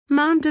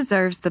Mom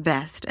deserves the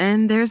best,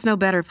 and there's no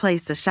better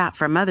place to shop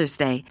for Mother's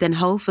Day than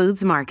Whole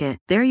Foods Market.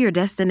 They're your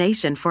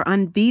destination for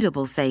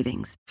unbeatable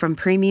savings, from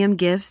premium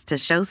gifts to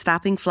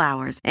show-stopping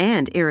flowers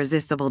and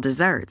irresistible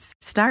desserts.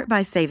 Start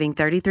by saving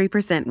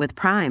 33% with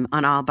Prime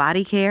on all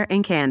body care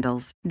and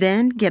candles.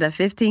 Then get a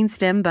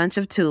 15-stem bunch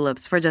of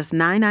tulips for just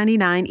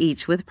 $9.99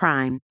 each with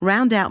Prime.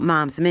 Round out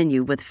Mom's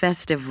menu with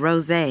festive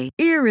rosé,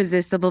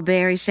 irresistible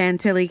berry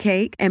chantilly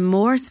cake, and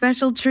more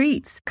special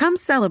treats. Come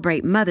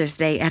celebrate Mother's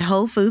Day at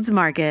Whole Foods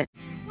Market.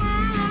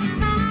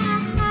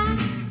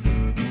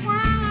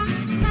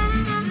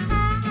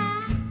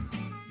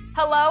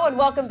 Hello and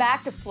welcome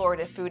back to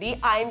Florida Foodie.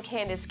 I'm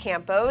Candace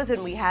Campos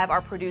and we have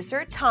our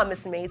producer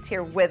Thomas Mates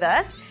here with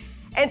us.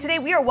 And today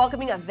we are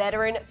welcoming a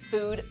veteran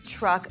food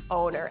truck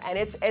owner, and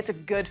it's a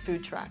good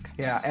food truck.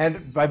 Yeah,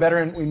 and by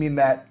veteran we mean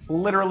that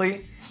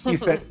literally. He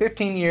spent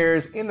 15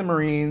 years in the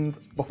Marines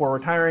before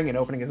retiring and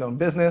opening his own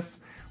business.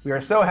 We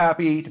are so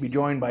happy to be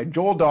joined by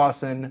Joel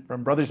Dawson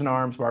from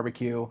Brothers-N-Arms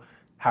BBQ.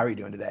 How are you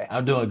doing today?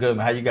 I'm doing good,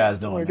 man. How you guys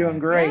doing? We're doing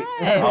great.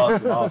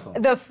 Awesome.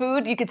 The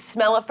food, you could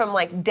smell it from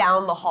like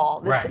down the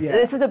hall.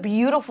 This is a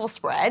beautiful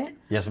spread.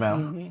 Yes,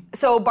 ma'am. Mm-hmm.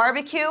 So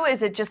barbecue,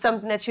 is it just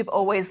something that you've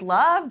always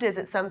loved? Is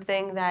it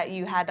something that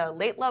you had a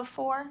late love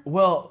for?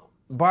 Well,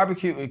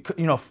 barbecue,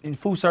 in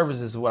food service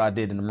is what I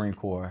did in the Marine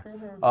Corps.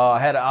 Mm-hmm. I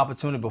had an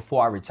opportunity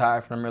before I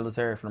retired from the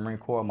military, from the Marine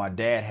Corps. My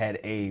dad had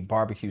a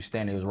barbecue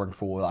stand he was working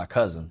for with our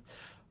cousin.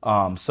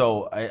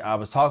 So I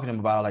was talking to him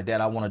about it, like,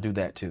 Dad, I want to do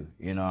that too.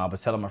 I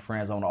was telling my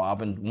friends, I've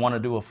been want to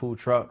do a food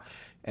truck.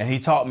 And he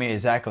taught me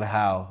exactly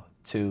how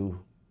to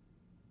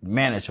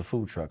manage a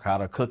food truck, how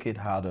to cook it,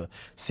 how to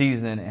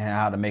season it, and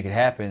how to make it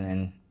happen.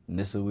 And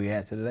this is where we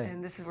at today.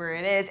 And this is where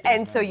it is.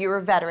 And so you're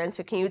a veteran.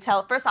 So can you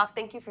tell, first off,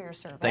 thank you for your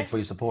service. Thank you for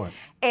your support.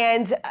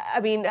 And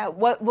I mean,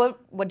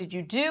 what did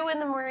you do in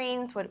the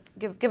Marines?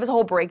 Give us a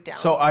whole breakdown.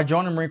 So I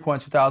joined the Marine Corps in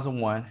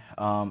 2001.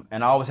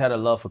 And I always had a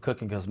love for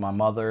cooking because my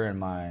mother and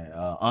my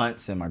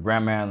aunts and my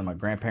grandma and my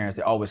grandparents,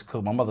 they always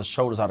cooked. My mother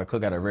showed us how to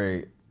cook at a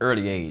very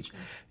early age.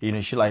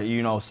 She like,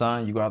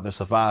 son, you're going to have to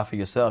survive for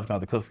yourself. You're going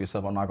to have to cook for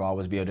yourself. I'm not going to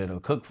always be able to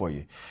cook for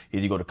you.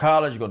 Either you go to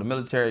college, you go to the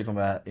military, you're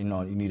gonna,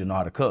 you need to know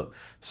how to cook.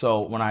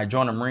 So when I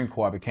joined the Marine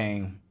Corps, I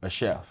became a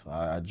chef.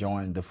 I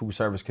joined the food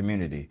service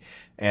community.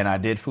 And I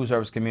did food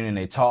service community, and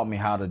they taught me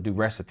how to do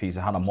recipes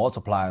and how to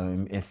multiply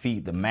them and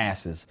feed the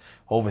masses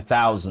over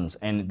thousands.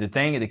 And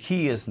the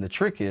key is, and the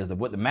trick is, the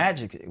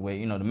magic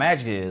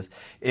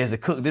is to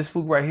cook this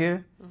food right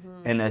here,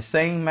 and that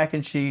same mac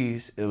and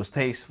cheese, it was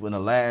taste when the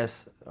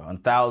last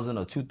 1,000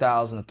 or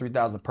 2,000 or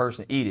 3,000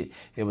 person eat it,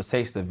 it would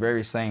taste the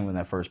very same when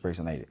that first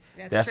person ate it.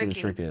 That's what the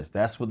trick is.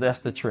 That's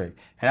the trick.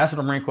 And that's what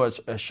the Marine Corps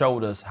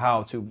showed us,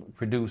 how to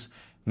produce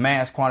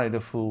mass quantity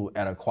of food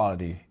at a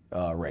quality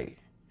rate.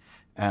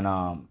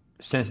 And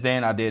since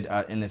then, I did,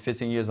 in the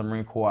 15 years of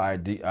Marine Corps,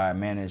 I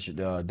managed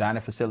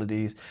dining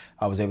facilities.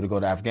 I was able to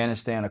go to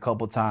Afghanistan a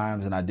couple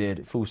times, and I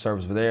did food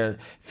service for there,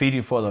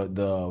 feeding for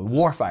the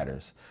war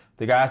fighters,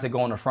 the guys that go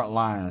on the front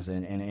lines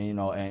and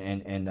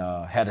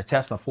had a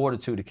test of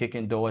fortitude to kick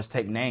in doors,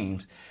 take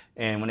names,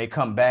 and when they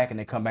come back and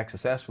they come back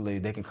successfully,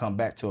 they can come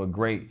back to a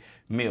great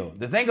meal.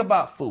 The thing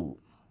about food,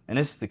 and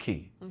this is the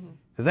key,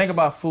 the thing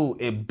about food,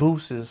 it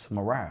boosts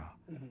morale.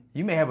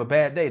 You may have a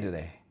bad day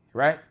today,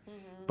 right?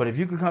 But if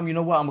you could come, I'm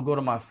going to go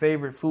to my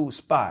favorite food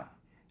spot,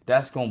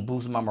 that's going to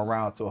boost my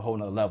morale to a whole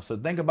nother level. So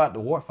think about the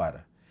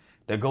warfighter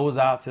that goes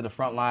out to the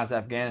front lines of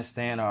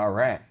Afghanistan or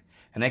Iraq,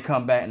 and they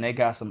come back and they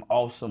got some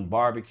awesome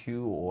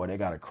barbecue, or they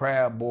got a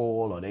crab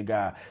boil, or they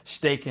got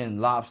steak and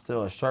lobster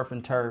or surf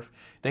and turf.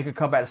 They could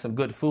come back to some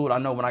good food. I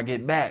know when I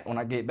get back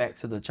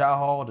to the chow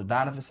hall, the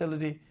dining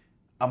facility,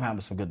 I'm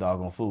having some good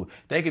doggone food.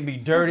 They can be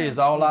dirty as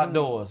all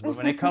outdoors, but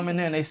when they come in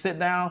there and they sit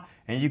down,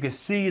 and you can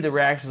see the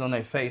reactions on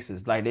their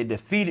faces. Like, they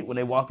defeated when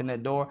they walk in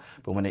that door,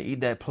 but when they eat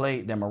that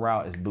plate, their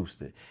morale is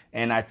boosted.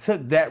 And I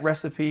took that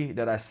recipe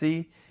that I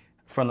see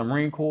from the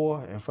Marine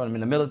Corps and from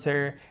the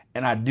military,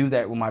 and I do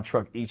that with my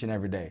truck each and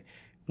every day.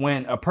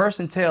 When a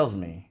person tells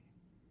me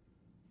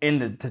in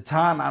the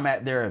time I'm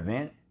at their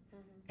event,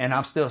 and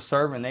I'm still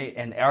serving,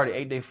 and they already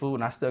ate their food,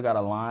 and I still got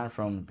a line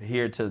from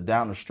here to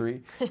down the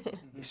street.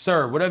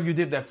 Sir, whatever you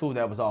did with that food,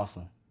 that was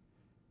awesome.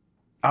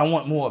 I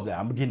want more of that.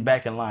 I'm getting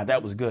back in line.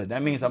 That was good.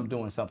 That means I'm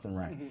doing something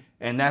right.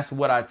 And that's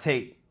what I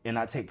take, and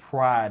I take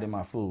pride in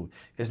my food.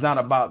 It's not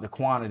about the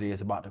quantity,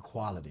 it's about the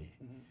quality.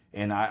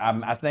 And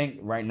I think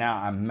right now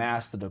I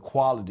master the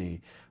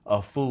quality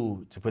of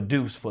food to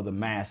produce for the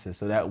masses,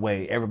 so that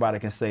way everybody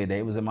can say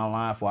they was in my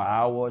line for an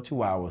hour or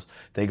 2 hours.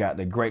 They got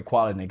the great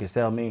quality, and they can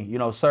tell me,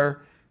 sir,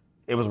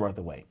 it was worth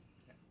the wait.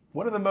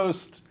 What are the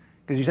most,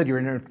 because you said you were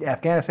in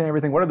Afghanistan and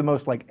everything, what are the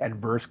most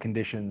adverse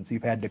conditions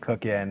you've had to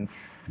cook in?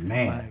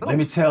 Man, let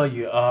me tell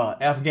you,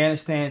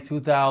 Afghanistan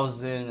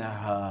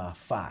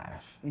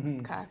 2005.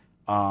 Okay.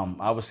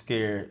 I was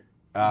scared.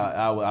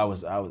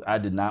 I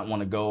did not want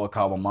to go. I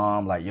called my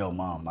mom, like, yo,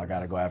 Mom, I got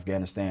to go to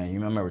Afghanistan. You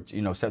remember,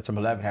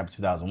 September 11th happened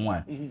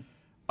 2001.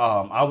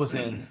 I was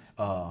in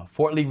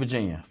Fort Lee,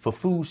 Virginia for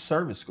food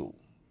service school,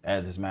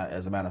 as a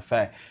matter of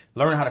fact,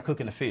 learning how to cook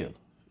in the field.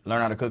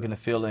 learn how to cook in the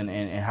field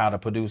and how to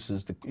produce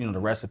the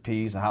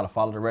recipes and how to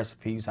follow the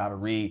recipes, how to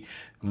read.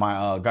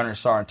 My Gunnar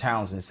Sergeant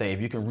Townsend say,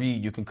 if you can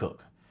read, you can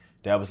cook.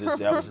 That was his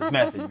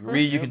method. You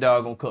read, you can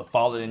doggone cook.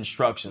 Follow the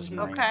instructions,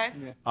 man. Okay.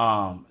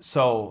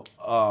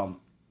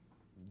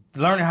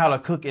 Learning how to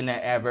cook in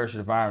that adverse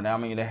environment. I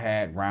mean, they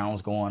had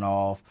rounds going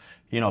off,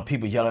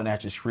 people yelling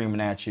at you,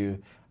 screaming at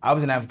you. I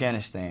was in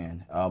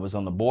Afghanistan. I was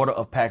on the border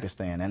of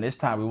Pakistan, and this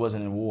time we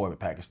wasn't in war with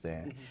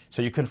Pakistan.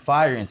 So you couldn't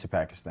fire into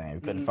Pakistan.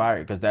 We couldn't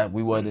fire because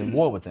we wasn't in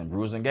war with them.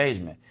 Rules of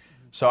engagement.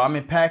 So I'm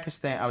in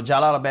Pakistan. I'm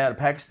Jalalabad, the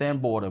Pakistan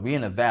border. We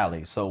in the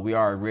valley, so we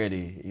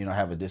already,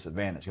 have a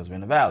disadvantage because we're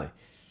in the valley.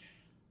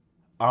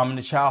 I'm in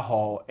the chow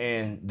hall,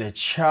 and the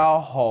chow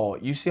hall,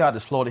 you see how the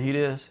floor the heat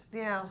is?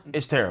 Yeah.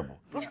 It's terrible.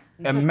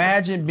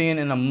 Imagine being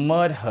in a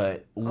mud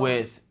hut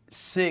with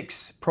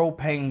 6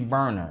 propane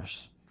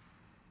burners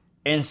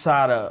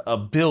inside a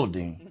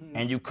building,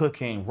 and you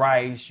cooking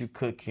rice, you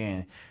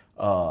cooking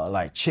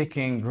like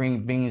chicken,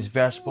 green beans,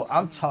 vegetable.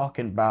 I'm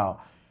talking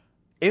about,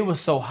 it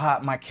was so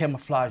hot my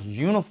camouflage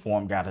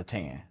uniform got a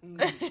tan.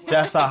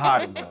 That's how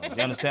hot it was.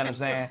 You understand what I'm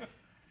saying?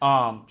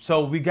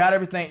 So we got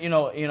everything,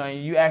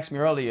 you asked me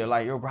earlier,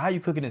 like, yo, bro, how you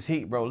cooking this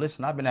heat, bro?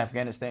 Listen, I've been to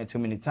Afghanistan too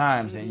many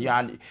times, and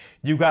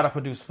you got to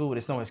produce food.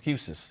 There's no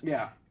excuses.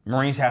 Yeah.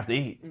 Marines have to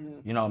eat.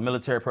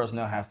 Military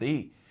personnel have to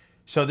eat.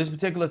 So this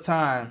particular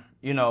time,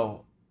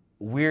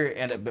 we're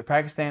at the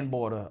Pakistan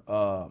border,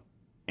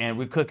 and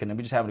we're cooking, and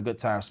we're just having a good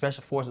time.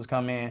 Special forces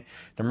come in,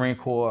 the Marine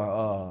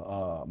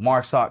Corps,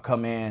 MARSOC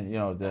come in,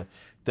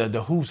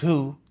 the who's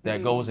who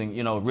that goes in,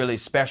 really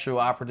special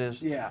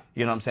operatives. Yeah.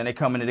 You know what I'm saying? They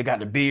come in and they got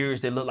the beards,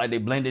 they look like they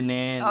blending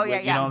in. Oh, yeah,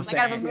 You know what I'm like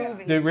out of saying? a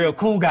movie. They're real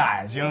cool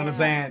guys, you know what I'm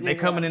saying? They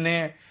coming in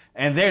there,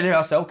 and they're there.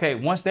 I say, okay,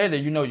 once they're there,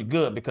 you're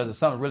good, because if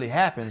something really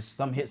happens,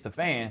 something hits the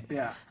fan.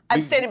 Yeah.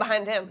 I'm standing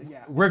behind him.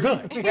 Yeah. We're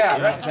good. Yeah.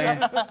 You know what I'm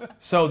saying?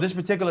 So this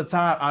particular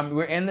time,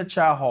 we're in the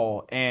chow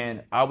hall,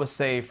 and I would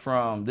say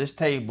from this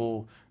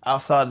table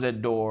outside of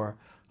that door,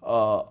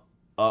 a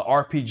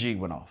RPG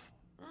went off.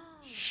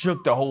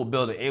 Shook the whole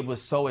building. It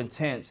was so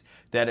intense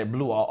that it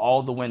blew out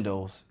all the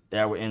windows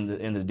that were in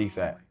the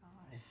DFAC.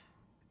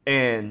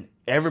 And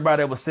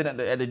everybody that was sitting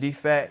at the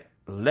DFAC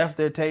left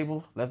their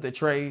table, left their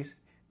trays,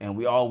 and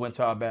we all went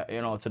to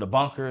our to the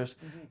bunkers.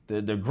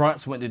 The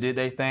grunts went to did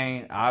their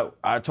thing.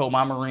 I told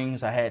my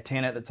Marines, I had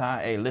 10 at the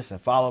time, hey, listen,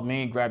 follow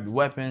me, grab your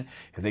weapon.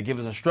 If they give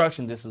us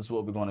instruction, this is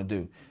what we're gonna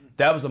do.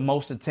 That was the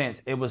most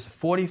intense. It was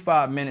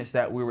 45 minutes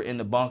that we were in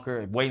the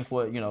bunker waiting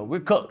for it. We're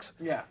cooks.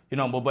 Yeah.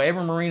 But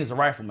every Marine is a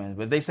rifleman.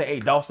 But if they say, hey,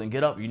 Dawson,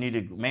 get up, you need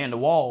to man the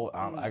wall,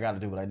 I got to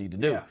do what I need to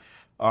do. Yeah.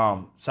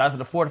 So after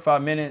the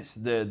 45 minutes,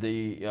 the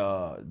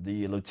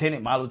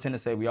lieutenant, my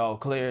lieutenant said we all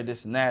clear,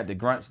 this and that. The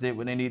grunts did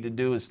what they needed to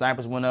do. The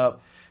snipers went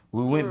up.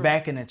 We went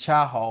back in the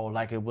chow hall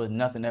like it was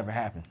nothing ever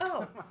happened.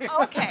 Oh,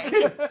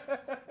 okay.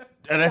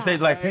 And that's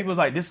people was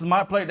like, this is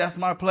my plate, that's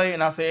my plate.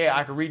 And I say, hey,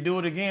 I can redo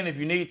it again if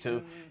you need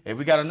to. If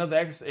we got another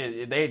exercise,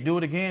 if they do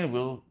it again,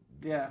 we'll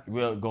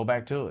go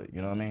back to it.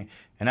 You know what I mean?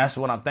 And that's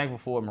what I'm thankful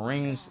for.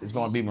 Marines is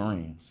going to be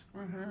Marines.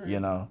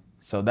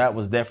 So that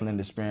was definitely an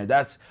experience.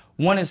 That's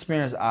one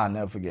experience I'll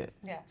never forget.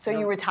 Yeah. So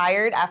you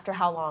retired after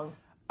how long?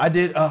 I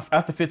did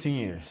after 15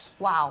 years.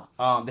 Wow.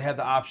 They had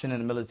the option in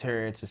the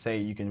military to say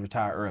you can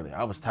retire early.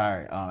 I was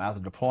tired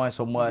after deploying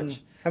so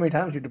much. How many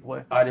times did you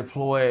deploy? I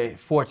deployed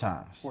 4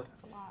 times.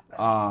 That's a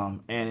lot.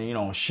 And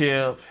on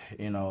ship,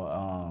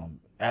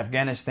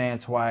 Afghanistan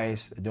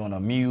twice, doing a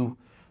MEU.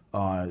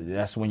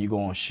 That's when you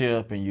go on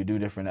ship and you do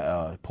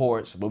different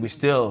ports, but we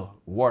still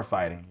war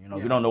fighting.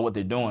 We don't know what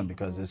they're doing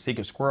because it's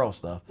secret squirrel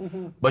stuff,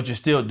 but you're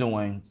still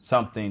doing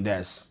something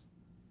that's,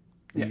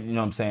 you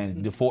know what I'm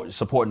saying,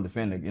 support and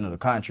defend the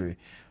country.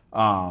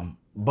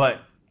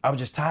 But I was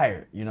just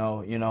tired,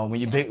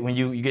 when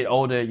you get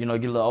older, get a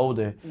little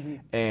older,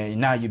 and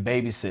now you're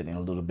babysitting a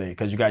little bit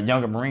because you got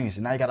younger Marines,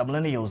 and now you got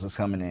millennials that's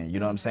coming in, you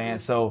know what I'm saying?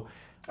 So,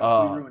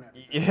 yeah,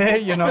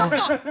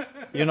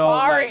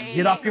 like,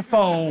 get off your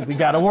phone, we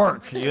gotta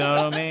work, you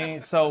know what I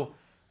mean? So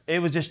it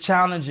was just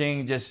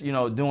challenging, doing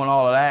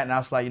all of that, and I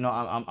was like,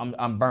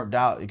 I'm burnt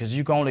out because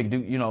you can only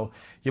do,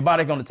 your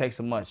body gonna take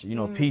so much,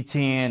 P10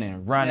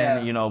 and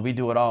running, we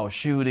do it all,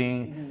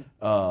 shooting,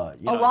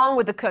 along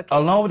with the cooking.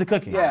 Along with the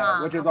cooking.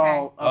 Yeah, which is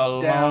all up,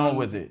 along down,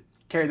 with it.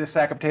 Carry this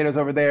sack of potatoes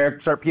over there,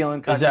 start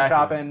peeling, cutting,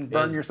 chopping,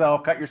 burn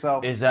yourself, cut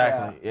yourself.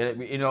 Exactly.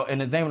 Yeah.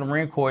 And the name of the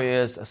Marine Corps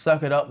is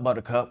suck it up,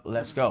 buttercup,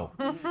 let's go.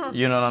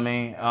 You know what I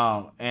mean?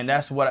 And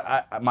that's what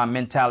my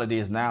mentality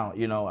is now.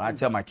 I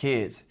tell my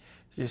kids,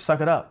 just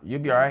suck it up. You'll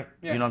be all right.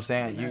 Yeah. You know what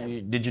I'm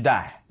saying? Did you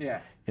die?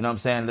 Yeah. You know what I'm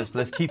saying?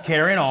 Let's keep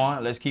carrying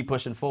on. Let's keep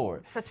pushing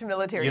forward. Such a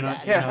military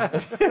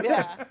dad.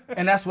 Yeah.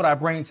 And that's what I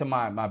bring to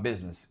my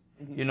business.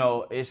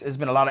 It's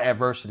been a lot of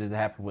adversity that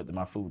happened with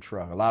my food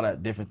truck. A lot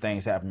of different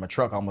things happened. My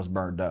truck almost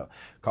burned up.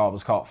 Car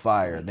was caught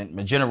fire. Then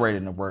my generator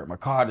didn't work. My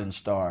car didn't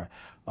start.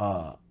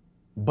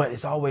 But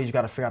it's always you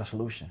got to figure out a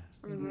solution.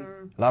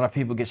 A lot of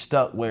people get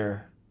stuck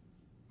where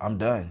I'm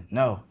done.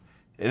 No.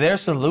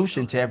 There's a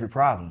solution to every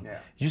problem.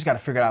 You just got to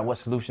figure out what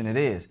solution it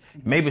is.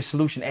 Maybe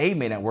solution A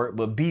may not work,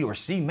 but B or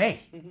C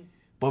may.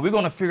 but we're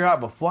going to figure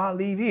out before I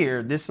leave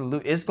here,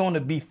 it's going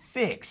to be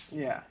fixed.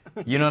 Yeah.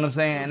 You know what I'm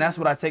saying? And that's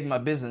what I take in my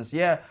business.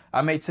 Yeah,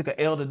 I may took an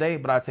L today,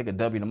 but I take a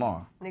W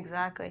tomorrow.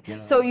 Exactly. You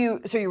know? So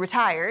you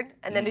retired,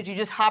 and then did you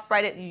just hop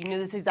right in? You knew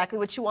this is exactly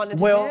what you wanted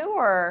to do,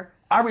 or?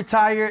 I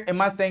retired, and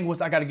my thing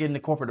was I got to get into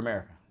corporate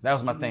America. That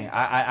was my thing.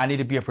 I need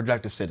to be a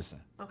productive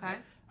citizen. Okay.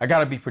 I got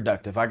to be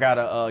productive. I got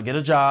to get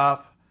a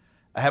job.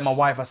 I had my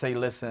wife. I say,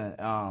 listen,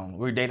 we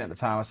were dating at the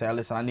time. I say,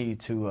 listen, I need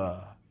to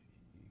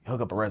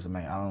hook up a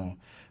resume.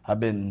 I've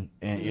been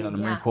in the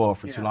Marine Corps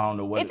for too long. I don't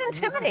know what. It's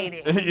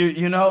intimidating.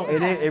 you know,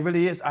 it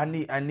really is. I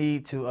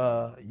need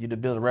to you to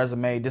build a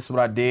resume. This is what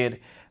I did.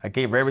 I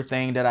gave her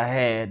everything that I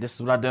had. This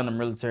is what I done in the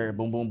military.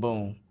 Boom, boom,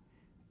 boom.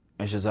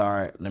 And she's all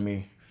right. Let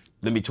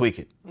me tweak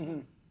it. Mm-hmm.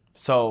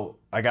 So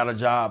I got a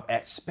job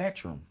at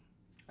Spectrum.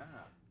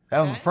 That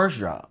was my first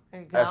job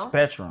at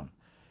Spectrum,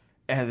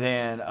 and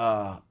then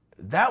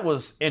that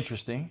was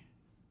interesting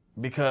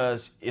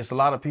because it's a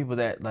lot of people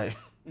that like.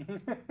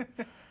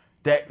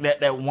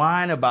 that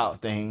whine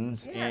about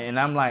things, and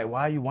I'm like,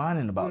 why are you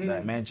whining about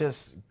that, man?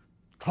 Just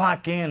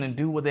clock in and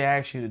do what they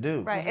ask you to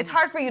do. Right. It's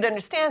hard for you to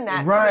understand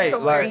that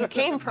from where you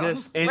came from.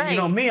 You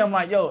know, me, I'm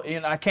like, yo,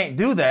 I can't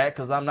do that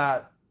because I'm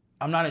not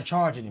in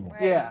charge anymore.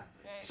 Right. Yeah.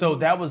 So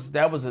that was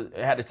I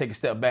had to take a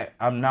step back.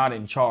 I'm not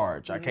in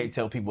charge. I can't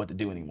tell people what to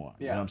do anymore.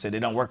 Yeah. You know what I'm saying? They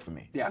don't work for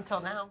me. Yeah.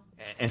 Until now.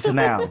 Until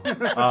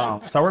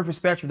now. So I worked for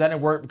Spectrum. That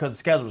didn't work because the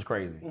schedule was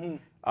crazy.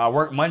 I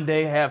work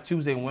Monday, have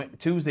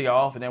Tuesday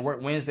off, and then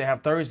work Wednesday,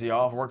 have Thursday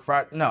off, work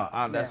Friday. No,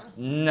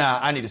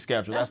 I need a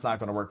schedule. That's not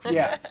going to work for me.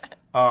 Yeah.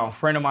 A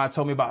friend of mine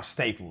told me about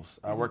Staples.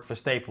 I worked for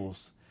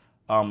Staples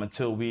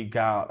until we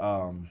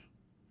got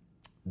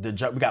we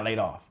got laid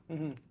off.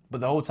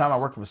 But the whole time I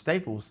worked for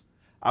Staples,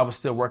 I was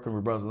still working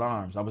with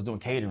Brothers-N-Arms. I was doing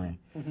catering.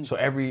 So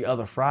every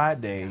other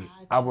Friday,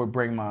 I would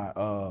bring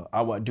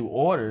I would do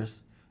orders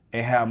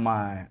and have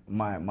my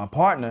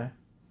partner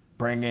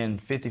bring in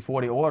 50,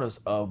 40 orders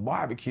of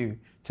barbecue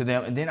to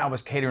them, and then I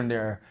was catering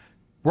their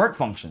work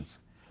functions.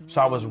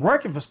 So I was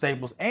working for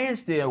Staples and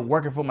still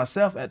working for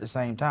myself at the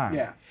same time.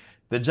 Yeah.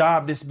 The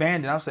job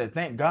disbanded. I said,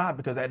 thank God,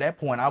 because at that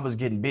point I was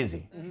getting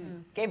busy.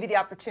 Gave you the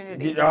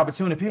opportunity. The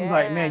opportunity. People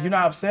like, man, you're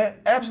not upset?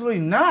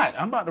 Absolutely not.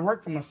 I'm about to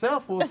work for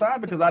myself full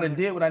time because I done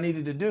did what I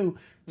needed to do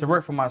to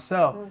work for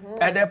myself.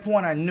 At that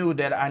point, I knew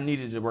that I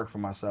needed to work for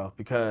myself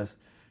because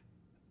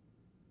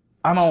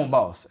I'm my own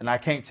boss, and I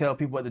can't tell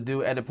people what to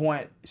do. At the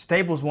point,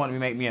 Staples wanted to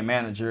make me a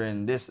manager,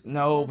 and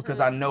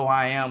because I know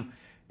I am,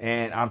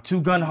 and I'm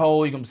too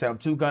gun-ho. You're going to say I'm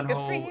too gun-ho.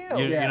 Good for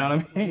you. You know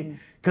what I mean?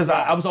 Because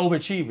I was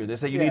overachiever. They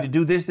say you need to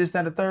do this, that,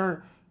 and the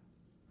third.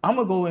 I'm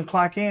going to go and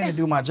clock in and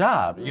do my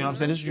job. You know what I'm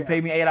saying? This is what you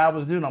pay me 8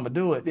 hours to do, and I'm going to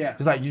do it. Yeah.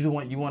 It's like, you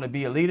want to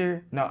be a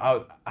leader?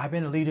 No, I've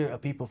been a leader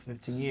of people for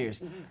 15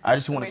 years. I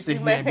just want to sit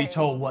here and be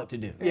told what to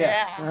do.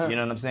 Yeah. You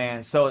know what I'm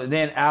saying? So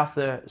then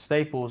after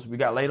Staples, we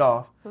got laid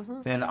off.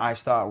 Then I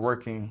started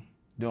working,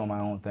 doing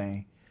my own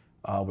thing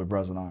with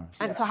Brothers-N-Arms.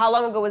 And so how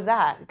long ago was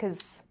that?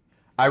 Because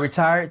I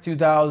retired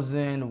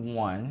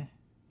 2001.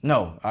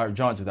 No, I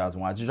joined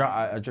 2001.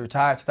 I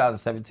retired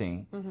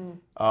 2017.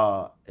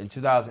 In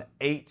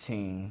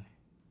 2018,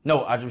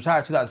 no, I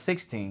retired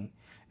 2016.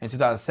 In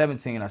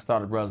 2017, I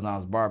started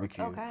Brothers-N-Arms BBQ.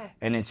 Okay.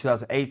 And in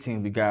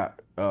 2018, we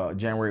got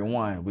January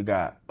 1, we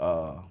got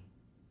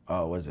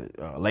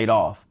laid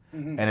off.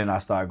 And then I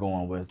started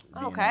going with.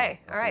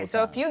 Okay, all right.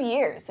 So a few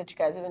years that you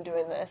guys have been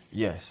doing this.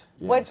 Yes.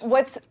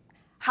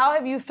 How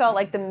have you felt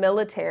like the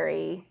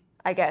military,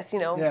 I guess,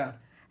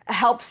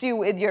 helps you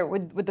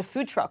with the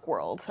food truck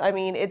world? I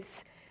mean,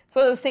 it's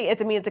one of those things.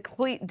 It's a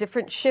complete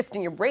different shift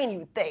in your brain, you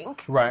would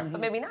think. Right. But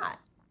maybe not.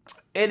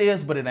 It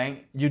is, but it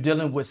ain't. You're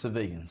dealing with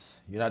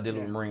civilians. You're not dealing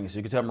with Marines.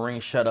 You can tell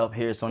Marines, shut up,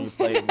 here it's on your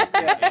plate,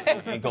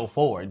 and go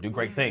forward and do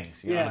great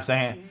things. You know what I'm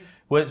saying?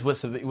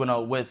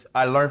 With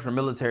I learned from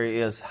the military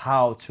is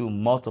how to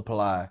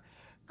multiply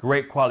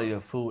great quality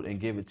of food and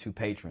give it to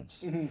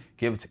patrons,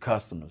 give it to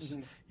customers.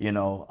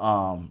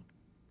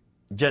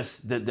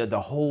 Just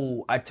the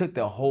whole. I took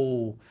the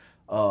whole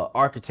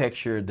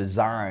architecture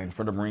design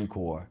for the Marine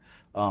Corps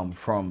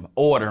from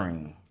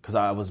ordering. Because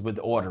I was with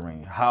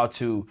ordering,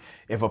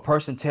 if a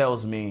person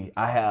tells me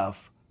I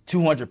have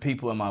 200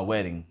 people in my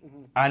wedding,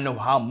 I know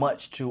how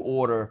much to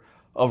order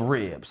of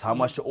ribs, how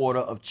much to order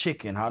of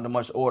chicken, how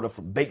much to order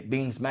for baked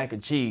beans, mac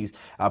and cheese.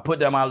 I put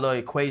down my little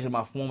equation,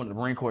 my formula the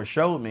Marine Corps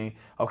showed me,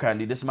 okay, I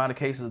need this amount of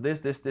cases of this,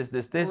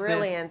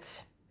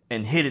 Brilliant.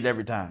 And hit it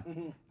every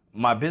time.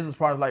 My business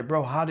partner's like,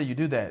 bro, how do you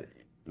do that?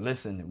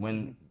 Listen,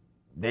 when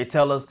they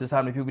tell us this is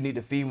how many people we need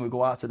to feed when we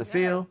go out to the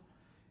field,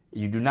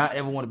 you do not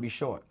ever want to be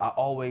short. I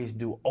always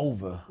do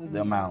over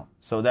the amount.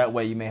 So that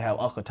way you may have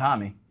Uncle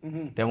Tommy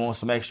that wants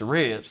some extra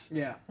ribs.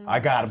 Yeah. I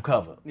got him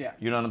covered. Yeah.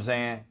 You know what I'm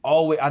saying?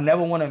 Always, I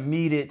never want to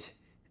meet it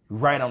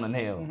right on the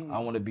nail. I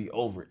want to be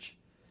overage.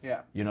 Yeah.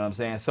 You know what I'm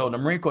saying? So the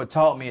Marine Corps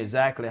taught me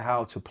exactly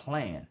how to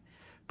plan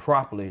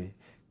properly.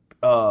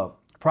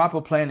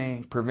 proper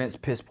planning prevents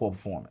piss poor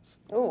performance.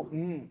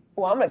 Ooh.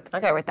 Well, I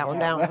gotta write that one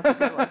down. That's a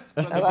good one.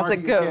 That's a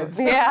good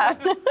one. Yeah.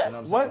 You know what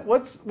I'm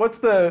saying? What's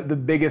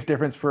the biggest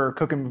difference for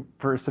cooking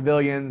for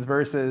civilians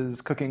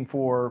versus cooking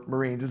for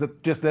Marines? Is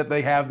it just that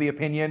they have the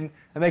opinion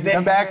and they can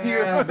come back to you?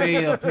 They have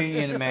the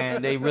opinion,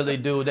 man. They really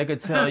do. They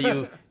could tell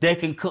you they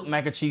can cook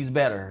mac and cheese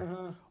better.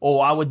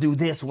 Or I would do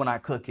this when I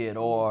cook it.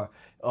 Or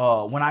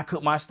when I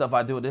cook my stuff,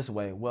 I do it this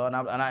way. Well,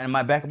 and in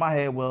my back of my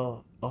head,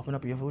 well, open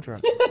up your food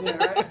truck.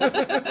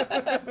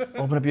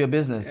 Open up your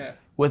business. Yeah.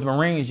 With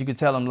Marines, you could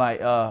tell them like,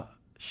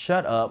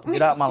 shut up,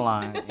 get out my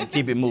line, and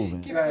keep it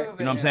moving. You know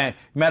what I'm saying?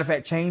 Matter of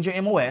fact, change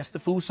your MOS to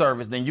food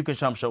service, then you can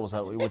show us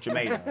what you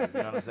made of. You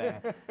know what I'm saying?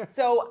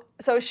 So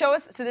show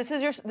us. So this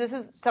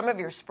is some of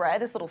your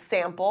spread. This little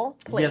sample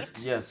plate.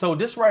 Yes. So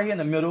this right here in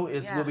the middle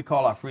is what we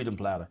call our freedom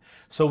platter.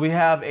 So we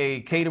have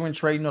a catering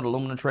tray, the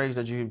aluminum trays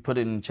that you put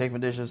in chafing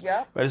dishes.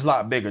 Yeah. But it's a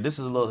lot bigger. This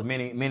is a little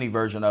mini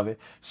version of it.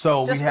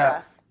 So Just we have. for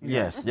us.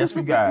 Yes, for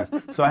you guys.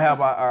 So I have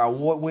our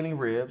award-winning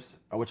ribs,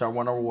 which I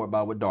won an award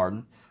by with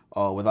Darden.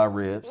 With our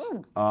ribs.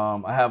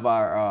 I have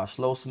our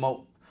slow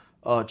smoke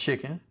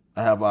chicken.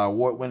 I have our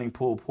award-winning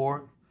pulled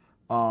pork.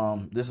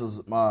 This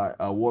is my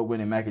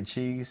award-winning mac and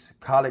cheese,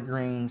 collard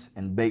greens,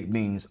 and baked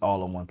beans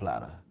all on one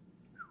platter.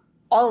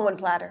 All in one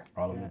platter.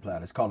 All on one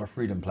platter. It's called a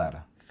freedom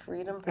platter.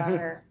 Freedom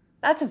platter.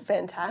 That's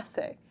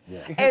fantastic.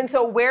 Yes. And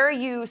so where are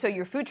you? So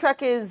your food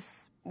truck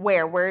is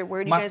where? Where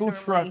do you My guys food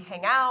normally truck-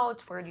 hang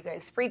out? Where do you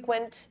guys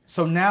frequent?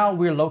 So now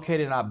we're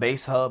located in our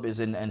base hub is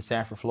in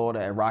Sanford,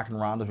 Florida at Rock and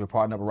Ronda's. We're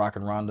partnered up with Rock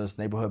and Ronda's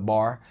Neighborhood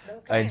Bar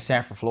in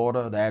Sanford,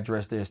 Florida. The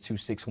address there is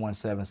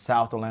 2617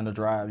 South Orlando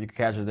Drive. You can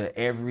catch us there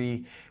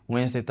every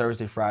Wednesday,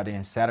 Thursday, Friday,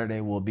 and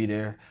Saturday. We'll be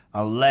there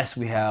unless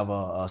we have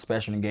a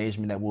special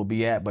engagement that we'll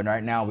be at. But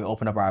right now we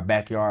open up our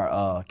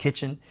backyard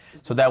kitchen.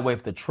 So that way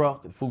if the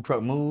food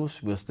truck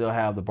moves, we'll still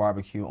have the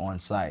barbecue on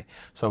site.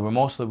 So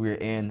we're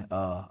in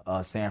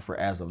Sanford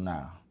as of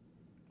now.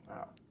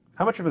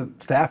 How much of a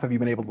staff have you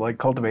been able to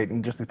cultivate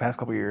in just the past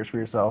couple of years for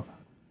yourself?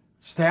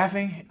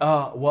 Staffing?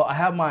 Well, I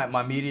have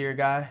my media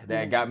guy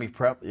that got me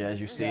prepped. Yeah, as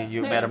you see,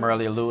 you met him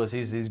earlier, Lewis.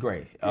 He's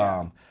great.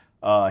 Yeah.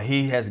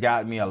 He has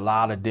got me a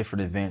lot of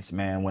different events,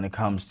 man, when it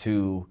comes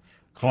to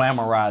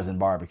glamorizing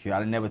barbecue.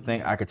 I never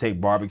think I could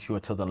take barbecue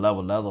to the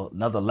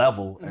another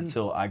level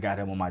until I got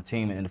him on my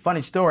team. And the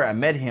funny story, I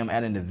met him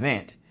at an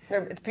event.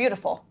 It's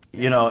beautiful.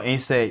 And he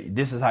said,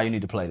 this is how you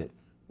need to plate it.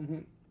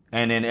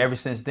 And then ever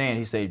since then,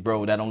 he said,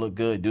 bro, that don't look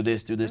good. Do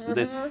this, do this, do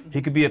this.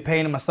 He could be a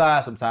pain in my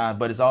side sometimes,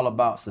 but it's all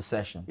about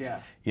succession.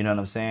 Yeah. You know what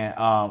I'm saying?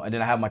 And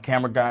then I have my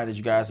camera guy that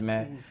you guys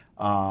met.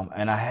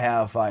 And I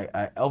have,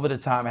 over the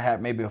time, I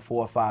had maybe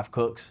 4 or 5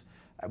 cooks.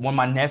 One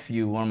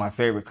of my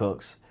favorite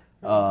cooks,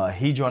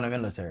 he joined the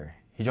military.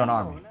 He joined the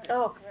Army.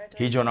 Oh, congratulations.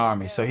 He joined the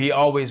Army. So he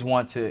always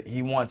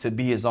wanted to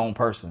be his own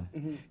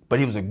person. But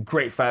he was a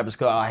great, fabulous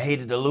cook. I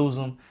hated to lose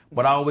him,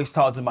 but I always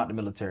talked to him about the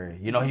military.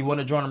 He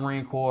wanted to join the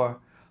Marine Corps.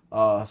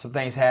 Some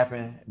things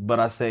happen, but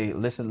I say,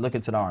 listen, look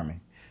into the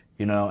Army,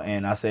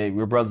 and I say,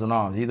 we're brothers in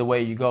arms. Either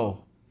way you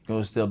go,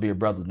 you'll still be a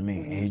brother to me.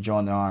 And he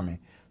joined the Army.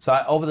 So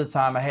over the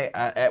time,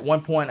 at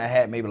one point, I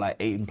had maybe 8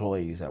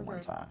 employees at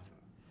one time.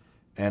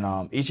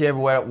 And each and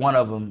every one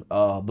of them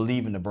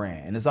believe in the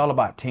brand. And it's all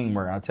about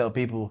teamwork. I tell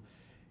people,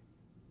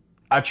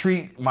 I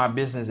treat my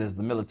business as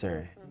the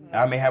military.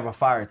 I may have a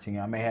fire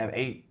team. I may have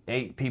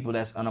eight people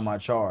that's under my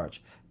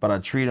charge, but I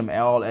treat them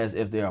all as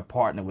if they're a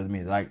partner with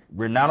me. Like,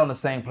 we're not on the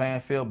same playing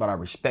field, but I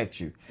respect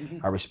you.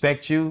 I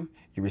respect you,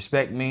 you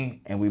respect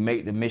me, and we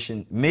make the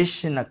mission.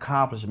 Mission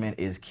accomplishment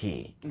is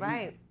key.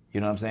 Right.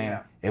 You know what I'm saying?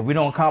 Yeah. If we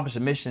don't accomplish the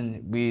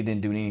mission, we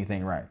didn't do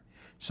anything right.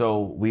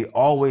 So we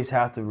always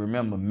have to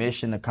remember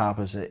mission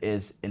accomplishment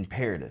is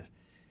imperative.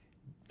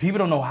 People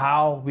don't know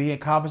how we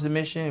accomplish the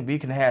mission. We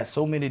can have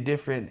so many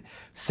different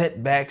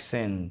setbacks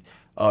and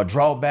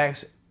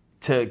drawbacks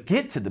to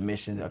get to the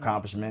mission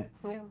accomplishment,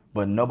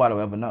 but nobody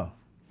will ever know.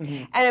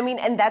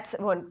 And that's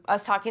when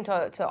us talking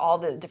to all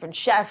the different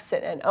chefs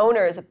and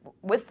owners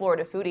with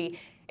Florida Foodie,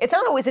 it's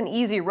not always an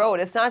easy road.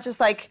 It's not just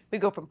like we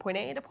go from point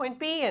A to point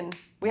B and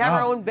we have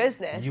our own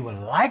business. You would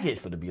like it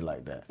for it to be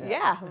like that.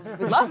 Yeah,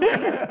 we'd love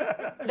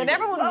it. Then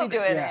everyone would be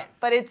doing it.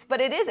 But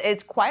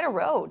it's quite a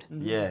road.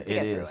 Yeah, it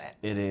is.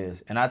 It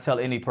is. And I tell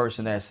any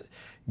person that's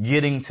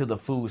getting to the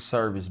food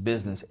service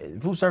business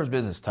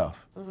is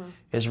tough.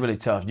 It's really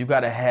tough. You got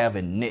to have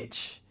a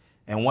niche.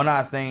 And one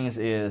of the things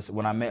is,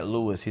 when I met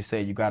Lewis, he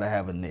said, you got to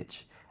have a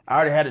niche. I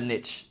already had a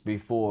niche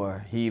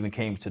before he even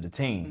came to the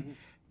team.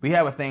 We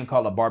have a thing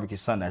called a barbecue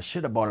Sunday. I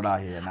should have brought it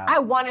out here. And I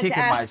wanted to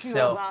ask you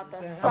about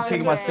the Sunday. I'm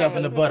kicking myself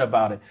in the butt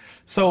about it.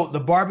 So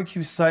the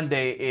barbecue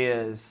Sunday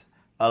is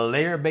a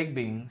layer of baked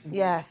beans.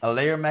 Yes. A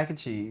layer of mac and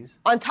cheese.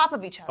 On top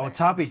of each other. On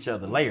top of each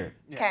other, layered.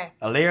 Okay.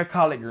 A layer of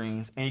collard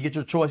greens, and you get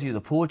your choice, either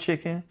pulled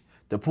chicken,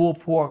 the pulled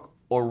pork,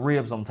 or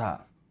ribs on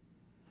top.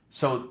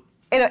 So.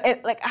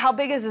 How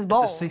big is this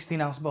bowl? It's a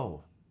 16-ounce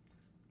bowl.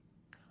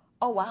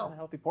 Oh, wow. A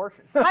healthy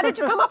portion. How did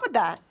you come up with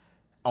that?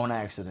 On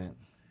accident.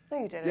 No,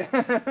 you didn't.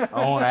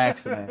 On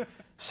accident.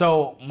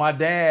 So my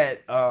dad,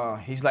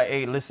 he's like,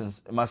 hey, listen,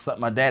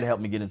 my dad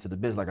helped me get into the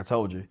business, like I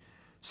told you.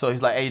 So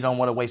he's like, hey, you don't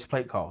want to waste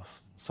plate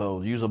costs.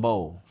 So use a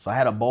bowl. So I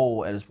had a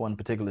bowl at this one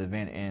particular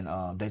event in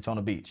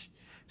Daytona Beach,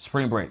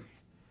 spring break.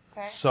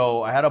 Okay.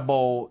 So I had a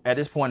bowl. At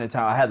this point in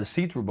time, I had the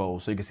see-through bowl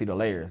so you can see the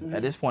layers.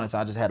 At this point in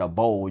time, I just had a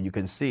bowl. You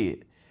can see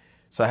it.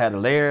 So I had a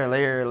layer,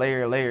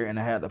 and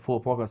I had the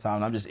pulled pork on time.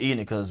 And I'm just eating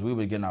it because we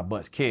were getting our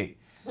butts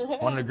kicked.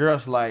 One of the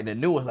girls that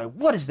knew was like,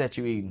 what is that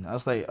you eating? I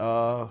was like,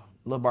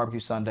 little barbecue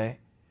Sunday.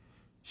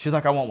 She's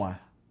like, I want one.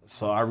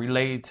 So I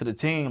relayed to the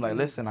team, like,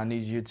 listen, I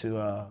need you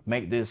to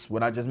make this,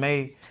 what I just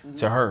made,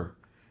 to her.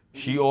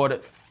 She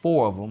ordered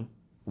 4 of them,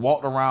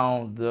 walked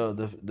around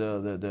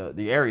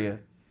the area,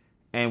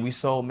 and we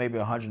sold maybe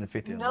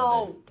 150 of them.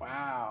 No.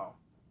 Wow.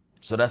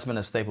 So that's been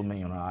a staple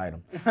menu on our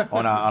item.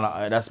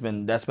 That's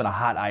been a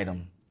hot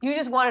item. You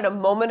just wanted a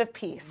moment of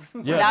peace.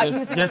 Yeah,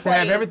 just to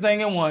have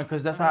everything in one,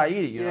 because that's how I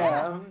eat it, you know?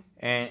 Yeah.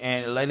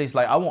 And the lady's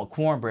like, I want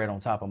cornbread on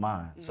top of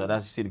mine. So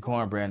that's, you see the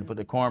cornbread, and put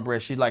the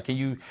cornbread, she's like, can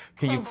you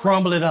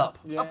crumble it up?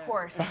 Yeah. Of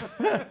course.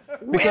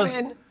 Because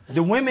Women.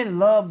 the women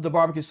love the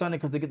barbecue Sunday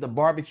because they get the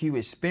barbecue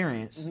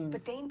experience.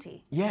 But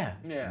dainty. Yeah.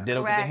 They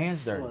don't get their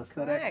hands dirty.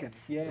 Correct.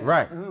 Yeah.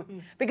 Right.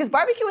 Because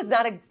barbecue is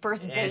not a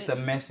first date. It's a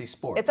messy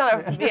sport. It's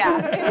not a,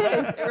 yeah, it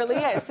is. It really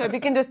is. So if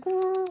you can just,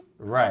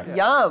 right.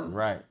 Yum.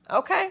 Right.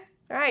 Okay.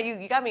 All right,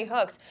 you got me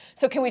hooked.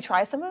 So can we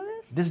try some of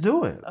this? Just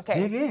do it. Okay.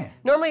 Dig in.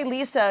 Normally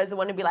Lisa is the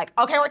one to be like,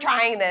 okay, we're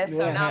trying this.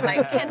 So now I'm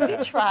like, can we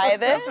try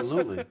this?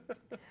 Absolutely.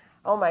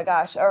 Oh my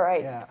gosh. All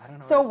right. Yeah, I don't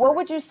know So where to what start.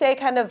 would you say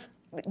kind of,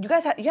 you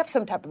guys you have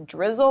some type of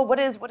drizzle? What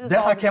is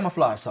That's all our this?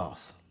 camouflage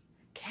sauce.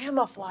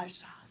 Camouflage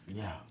sauce.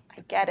 Yeah.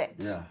 I get it.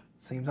 Yeah.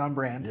 Seems on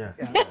brand. Yeah.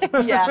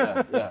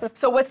 Yeah. Yeah.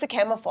 So what's the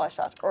camouflage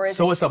sauce? Or is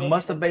So it it's a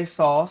mustard-based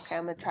sauce, Okay,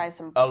 I'm gonna try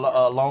some.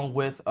 along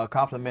with a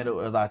complemented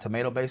with our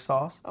tomato-based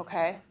sauce.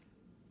 Okay.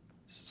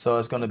 So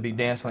it's going to be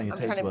dancing on your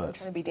taste I'm buds.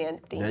 trying to be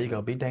dainty. There you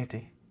go. Be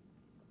dainty.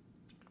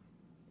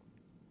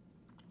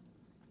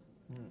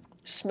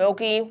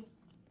 Smoky,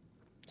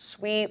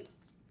 sweet,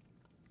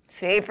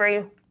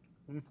 savory.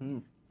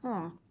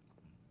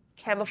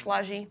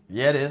 Camouflagey.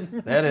 Yeah, it is.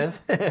 That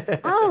is.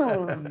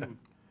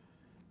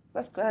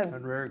 That's good.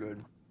 Very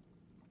good.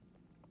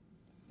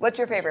 What's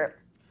your favorite?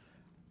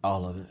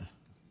 All of it.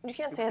 You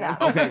can't say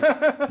that.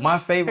 Okay. My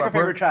favorite,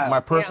 Favorite child. my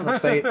personal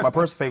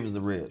favorite is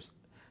the ribs.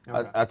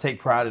 I take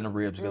pride in the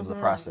ribs because of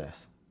the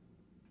process.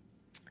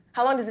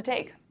 How long does it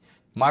take?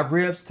 My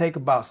ribs take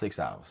about 6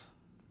 hours.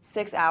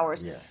 6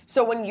 hours. Yeah.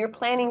 So when you're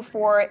planning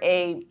for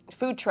a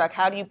food truck,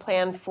 how do you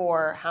plan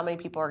for how many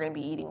people are going to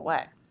be eating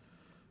what?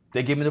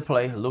 They give me the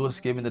play. Lewis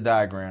give me the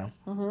diagram,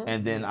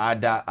 and then I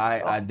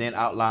then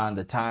outline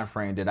the time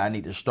frame that I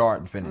need to start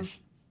and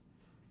finish.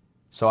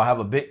 So I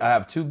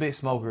have 2 big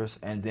smokers,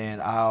 and then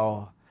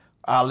I'll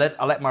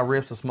let my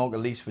ribs to smoke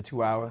at least for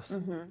 2 hours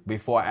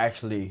before I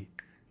actually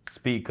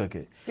speed cook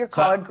it. Your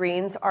collard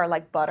greens are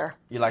like butter.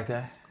 You like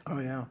that? Oh,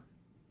 yeah.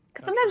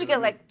 Because sometimes you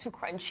get like too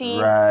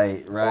crunchy.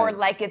 Right. Or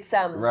like it's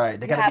Right.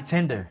 They gotta be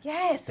tender.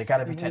 Yes. They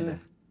gotta be tender.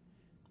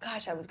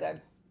 Gosh, that was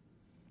good.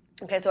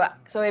 Okay,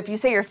 so if you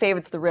say your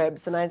favorite's the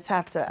ribs, then I just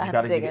have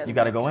to dig in. You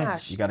gotta go in.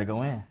 Gosh. You gotta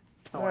go in.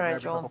 All right, Grab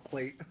yourself Joel. a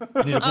plate.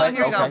 You need a Oh, plate?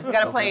 here you go. Okay. We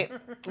got a Okay. plate.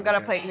 We got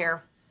a plate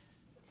here.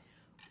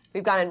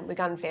 We've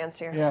gotten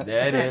fancy here. Yeah.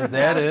 There it is.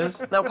 There it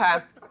is. Okay.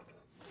 All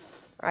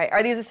right.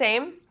 Are these the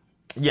same?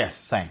 Yes,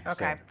 same.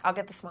 Okay. same. I'll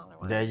get the smaller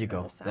one. There you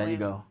go. There you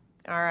go.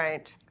 All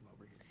right.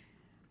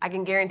 I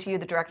can guarantee you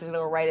the director's going to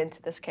go right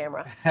into this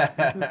camera.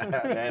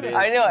 That is.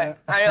 I knew it.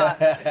 I knew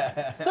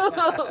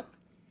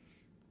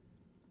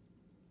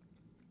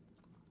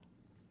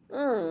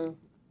it.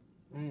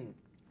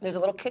 There's a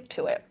little kick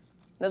to it.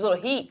 There's a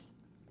little heat.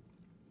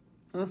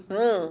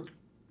 Oh,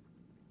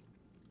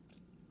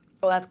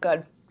 that's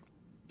good.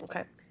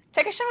 Okay.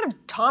 Take a shot of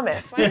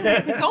Thomas.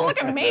 Don't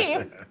look at me.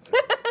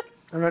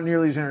 I'm not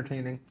nearly as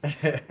entertaining.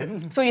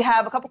 So you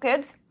have a couple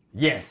kids?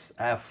 Yes,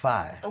 I have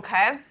 5.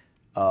 Okay.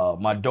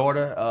 My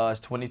daughter is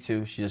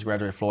 22. She just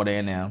graduated Florida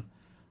A&M,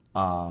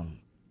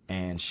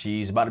 and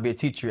she's about to be a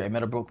teacher at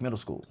Meadowbrook Middle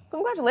School.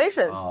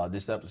 Congratulations.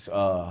 This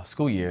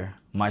school year.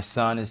 My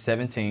son is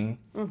 17.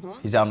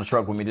 He's out on the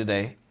truck with me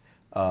today.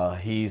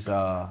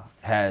 I'm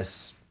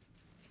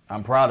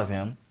proud of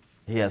him.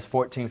 He has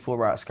 14 full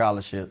ride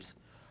scholarships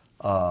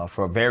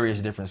for various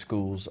different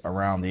schools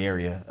around the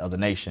area of the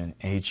nation,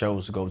 and he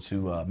chose to go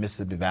to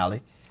Mississippi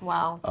Valley.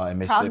 Wow. In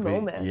Mississippi. Proud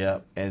moment.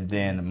 Yep. And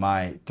then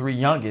my 3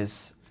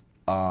 youngest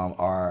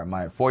are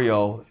my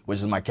 4-year-old, which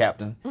is my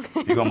captain.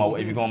 If you go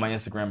on my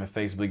Instagram and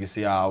Facebook, you can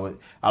see how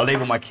I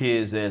label my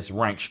kids as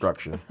rank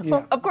structure.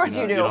 Yeah. Of course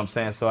you do. You know what I'm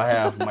saying? So I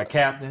have my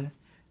captain.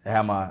 I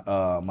have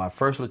my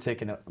first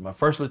lieutenant. My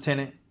first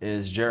lieutenant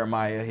is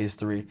Jeremiah. He's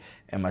 3,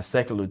 and my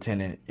second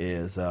lieutenant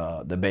is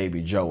the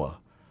baby Joah.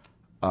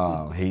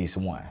 He's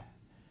 1.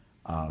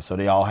 So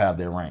they all have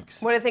their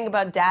ranks. What do you think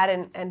about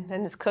Dad and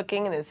his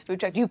cooking and his food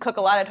truck? Do you cook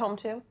a lot at home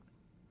too?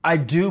 I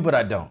do, but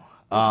I don't.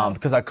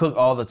 Because I cook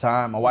all the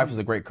time. My wife is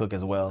a great cook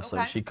as well, so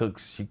Okay. she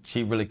cooks.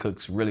 She really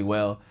cooks really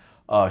well.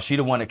 She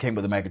the one that came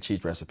with the mac and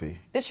cheese recipe.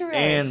 Did she really?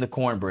 And the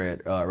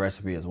cornbread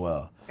recipe as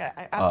well. Okay,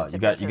 I have to You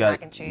dip got into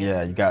mac and cheese.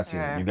 Yeah, you got to.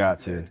 Alright. You got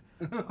to.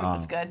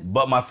 That's good.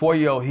 But my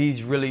 4-year-old,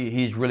 he's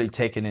really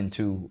taken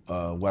into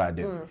what I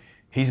do.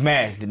 He's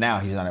mad that now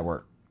he's not at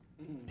work.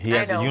 He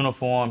has a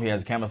uniform. He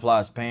has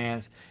camouflage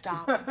pants.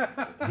 Stop.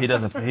 He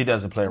doesn't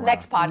play around.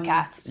 Next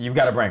podcast. You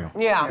got to bring him.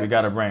 Yeah. You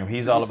got to bring him.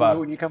 He's all about.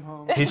 When you come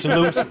home. He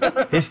salutes.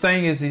 His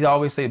thing is he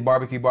always say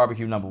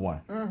barbecue number one.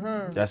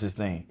 Mm-hmm. That's his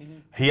thing. Mm-hmm.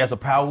 He has a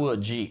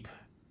Powerwood Jeep,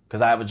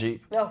 because I have a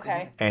Jeep.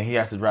 Okay. And he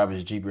has to drive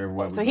his Jeep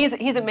everywhere. So he's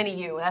a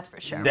mini you, that's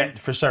for sure. That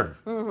for certain.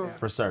 Mm-hmm.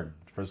 For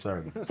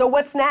certain. So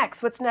what's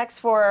next? What's next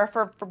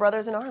for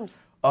Brothers-N-Arms?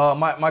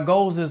 My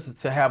goals is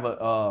to have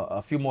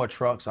a few more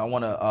trucks. I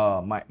want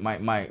to.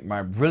 My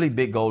really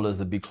big goal is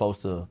to be close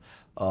to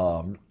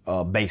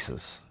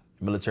bases,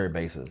 military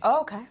bases.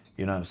 Oh, okay.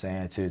 You know what I'm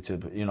saying?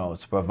 To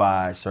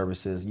provide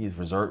services, use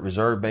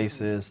reserve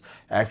bases,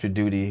 after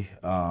duty,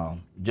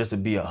 just to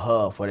be a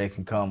hub where they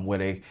can come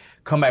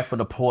back for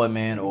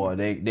deployment, or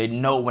they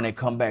know when they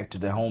come back to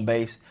their home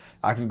base,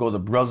 I can go to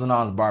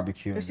Brothers-N-Arms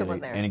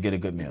BBQ and get a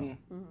good meal,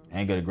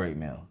 and get a great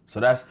meal. So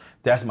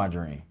that's my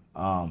dream.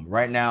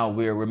 Right now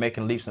we're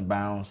making leaps and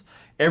bounds.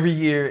 Every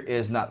year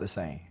is not the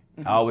same.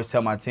 I always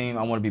tell my team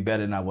I want to be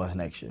better than I was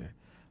next year.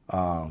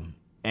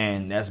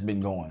 And that's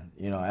been going,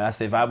 And I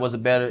say if I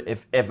wasn't better,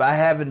 if I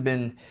haven't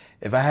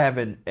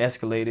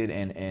escalated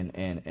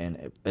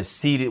and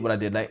exceeded what I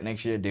did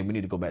next year, then we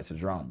need to go back to the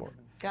drawing board.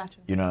 Gotcha.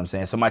 You know what I'm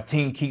saying? So my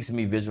team keeps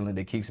me vigilant.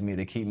 They keep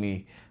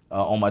me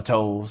on my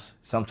toes.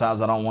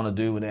 Sometimes I don't want to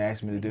do what they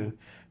ask me to do,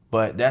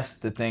 but that's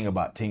the thing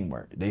about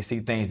teamwork. They see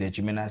things that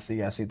you may not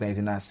see. I see things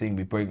you're not seeing.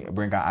 We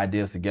bring our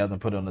ideas together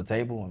and put it on the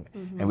table,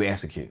 and we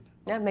execute.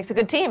 Yeah, it makes a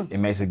good team. It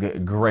makes a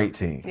great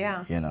team.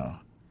 Yeah.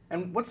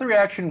 And what's the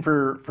reaction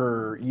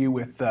for you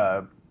with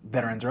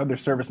veterans or other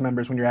service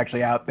members when you're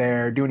actually out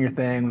there doing your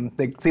thing, when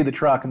they see the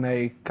truck and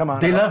they come on?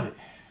 They love it.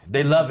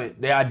 They love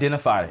it. They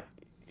identify it.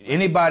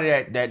 Anybody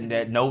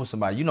that knows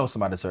somebody,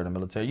 somebody that served in the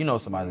military,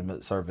 somebody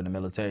that served in the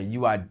military,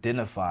 you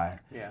identify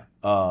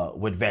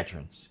with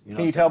veterans.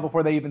 Can you tell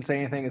before they even say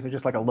anything? Is it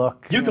just like a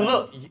look? You can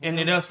look, and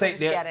they'll say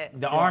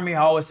the Army.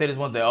 I always say this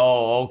one thing.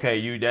 Oh,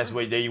 okay, that's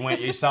where you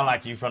went. You sound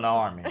like you from the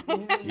Army.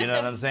 You know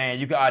what I'm saying?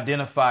 You can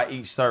identify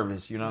each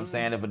service. You know what I'm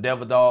saying? If a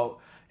devil dog,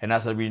 and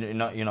that's how we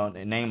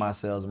name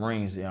ourselves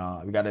Marines. We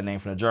got that name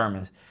from the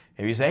Germans.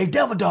 If you say, "Hey,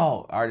 devil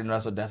dog," I already know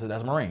that's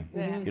a Marine.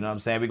 Yeah. You know what I'm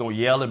saying? We're going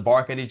to yell and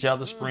bark at each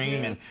other,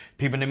 scream, and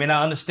people may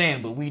not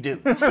understand, but we do.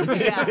 It's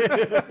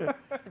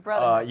a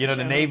brother.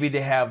 The Navy,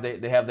 they have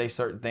their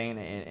certain thing,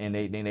 and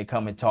they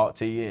come and talk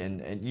to you,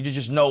 and you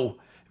just know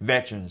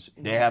veterans.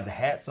 They have the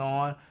hats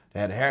on,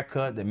 they have the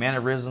haircut, the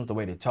mannerisms, the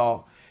way they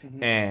talk,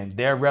 and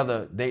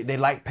they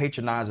like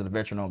patronizing the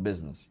veteran-owned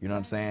business. You know what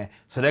I'm saying?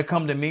 So they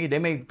come to me, they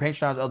may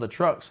patronize other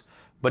trucks,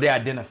 but they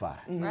identify.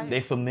 Right.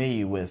 They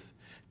familiar with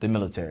the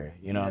military,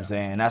 you know what I'm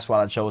saying? And that's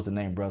why I chose the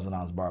name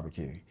Brothers-N-Arms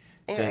BBQ.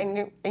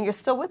 And you're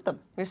still with them.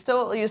 You're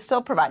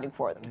still providing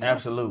for them.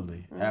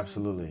 Absolutely,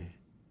 absolutely.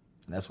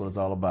 And that's what it's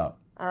all about.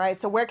 All right,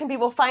 so where can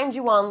people find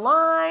you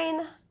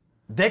online?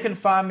 They can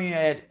find me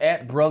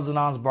at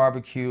Brothers-N-Arms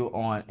BBQ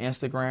on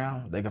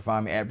Instagram. They can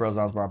find me at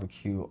Brothers-N-Arms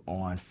BBQ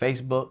on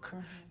Facebook.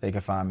 They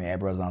can find me at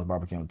Brothers-N-Arms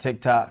BBQ on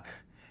TikTok.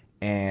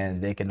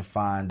 And they can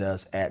find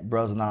us at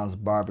Brothers-N-Arms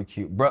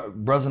BBQ,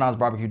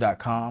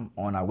 BrothersNarmsBBQ.com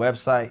on our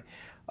website.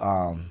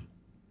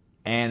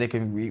 And they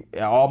can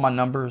all my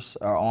numbers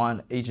are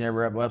on each and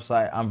every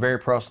website. I'm very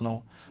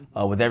personal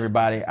with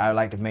everybody. I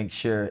like to make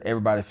sure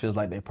everybody feels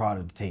like they're part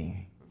of the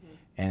team,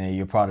 and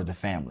you're part of the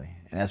family.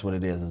 And that's what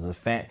it is.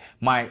 It's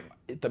my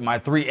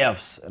 3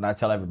 F's, and I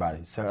tell everybody.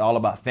 It's all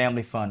about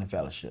family, fun, and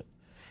fellowship.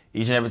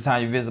 Each and every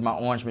time you visit my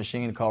orange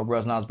machine called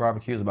Brothers-N-Arms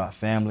BBQ, it's about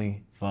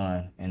family,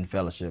 fun, and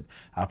fellowship.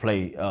 I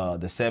play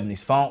the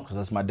 70s funk because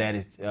that's my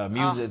daddy's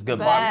music. It's good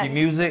barbecue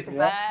music. You know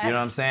what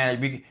I'm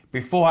saying?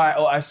 Before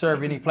I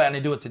serve any platinum,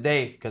 they do it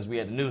today because we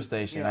at the news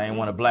station. I didn't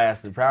want to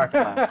blast the power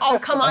line. Oh,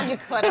 come on, you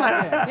could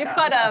have. You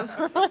could have.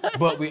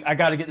 But I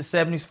got to get the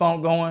 70s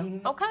funk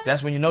going. Okay.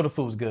 That's when you know the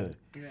food's good.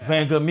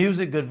 Playing good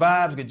music, good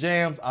vibes, good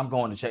jams, I'm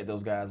going to check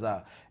those guys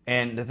out.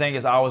 And the thing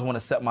is, I always want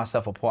to set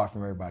myself apart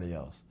from everybody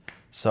else.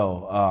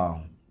 So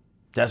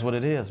that's what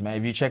it is, man.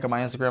 If you check out my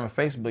Instagram and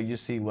Facebook, you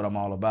see what I'm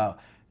all about.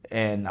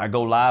 And I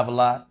go live a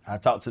lot. I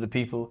talk to the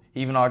people.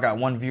 Even though I got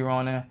 1 viewer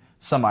on there,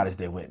 somebody's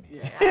there with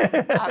me.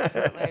 Yeah,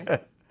 absolutely.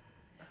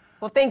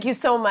 Well, thank you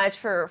so much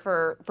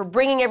for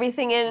bringing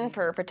everything in,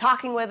 for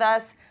talking with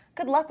us.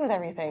 Good luck with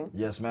everything.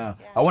 Yes, ma'am.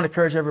 Yeah. I want to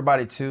encourage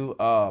everybody too.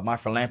 My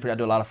philanthropy, I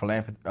do a lot of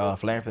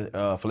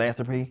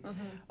philanthropy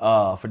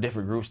for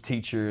different groups,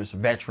 teachers,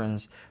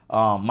 veterans.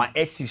 My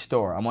Etsy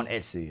store, I'm on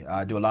Etsy.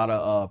 I do a lot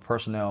of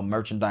personnel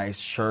merchandise,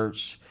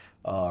 shirts,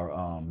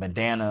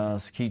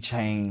 bandanas,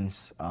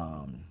 keychains,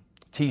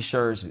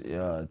 T-shirts,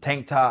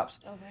 tank tops.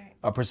 Okay.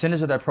 A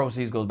percentage of that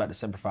proceeds goes back to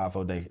Semper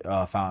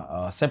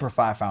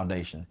Fi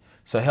Foundation.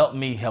 So help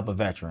me help a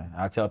veteran.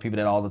 I tell people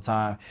that all the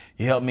time.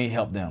 You help me,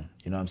 help them.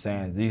 You know what I'm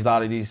saying? A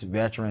lot of these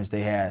veterans,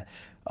 they had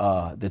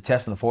the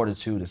test and the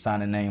fortitude to sign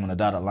their name on the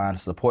dotted line to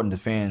support and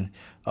defend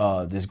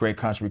this great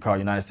country we call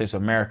United States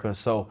of America.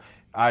 So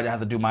I have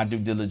to do my due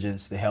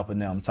diligence to helping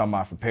them. I'm talking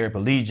about from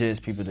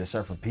paraplegics, people that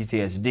suffer from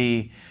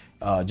PTSD,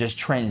 just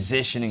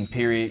transitioning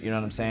period, you know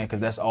what I'm saying? Because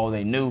that's all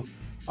they knew.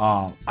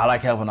 I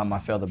like helping out my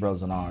fellow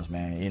brothers in arms,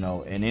 man. You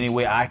know, in any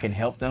way I can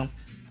help them,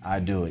 I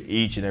do it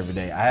each and every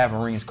day. I have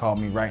Marines call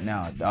me right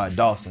now,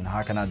 Dawson,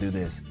 how can I do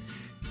this?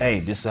 Hey,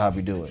 this is how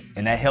we do it.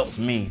 And that helps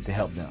me to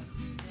help them.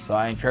 So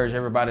I encourage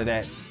everybody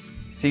that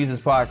sees this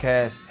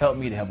podcast, help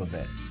me to help a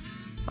vet.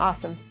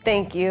 Awesome.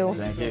 Thank you.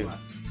 Thank you.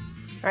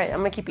 All right, I'm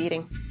going to keep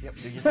eating. Yep.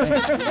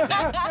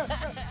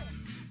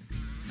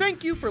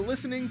 Thank you for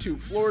listening to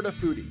Florida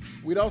Foodie.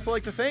 We'd also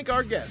like to thank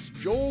our guest,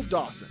 Joel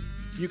Dawson.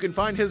 You can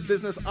find his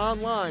business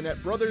online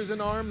at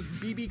Brothers-N-Arms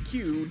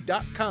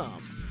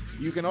BBQ.com.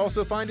 You can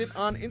also find it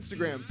on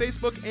Instagram,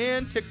 Facebook,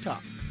 and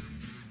TikTok.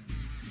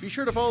 Be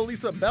sure to follow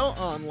Lisa Bell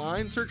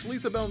online. Search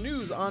Lisa Bell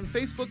News on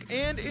Facebook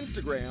and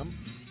Instagram,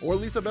 or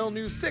Lisa Bell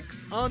News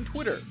 6 on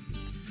Twitter.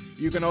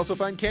 You can also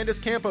find Candace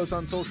Campos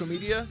on social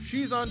media.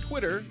 She's on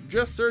Twitter.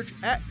 Just search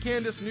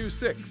 @Candace News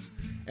 6.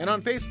 And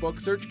on Facebook,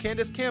 search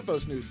Candace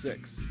Campos News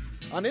 6.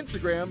 On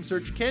Instagram,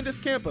 search Candace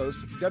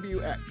Campos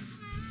WX.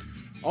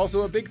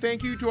 Also, a big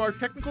thank you to our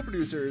technical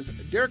producers,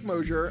 Derek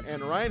Mosier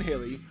and Ryan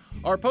Haley,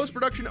 our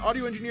post-production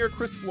audio engineer,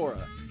 Chris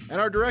Flora,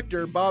 and our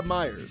director, Bob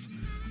Myers.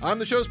 I'm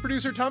the show's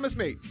producer, Thomas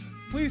Mates.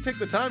 Please take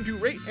the time to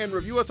rate and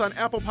review us on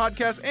Apple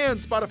Podcasts and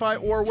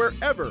Spotify or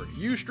wherever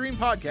you stream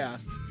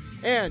podcasts.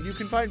 And you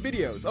can find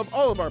videos of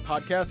all of our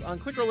podcasts on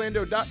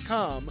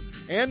clickorlando.com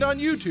and on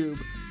YouTube.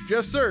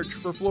 Just search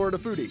for Florida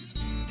Foodie.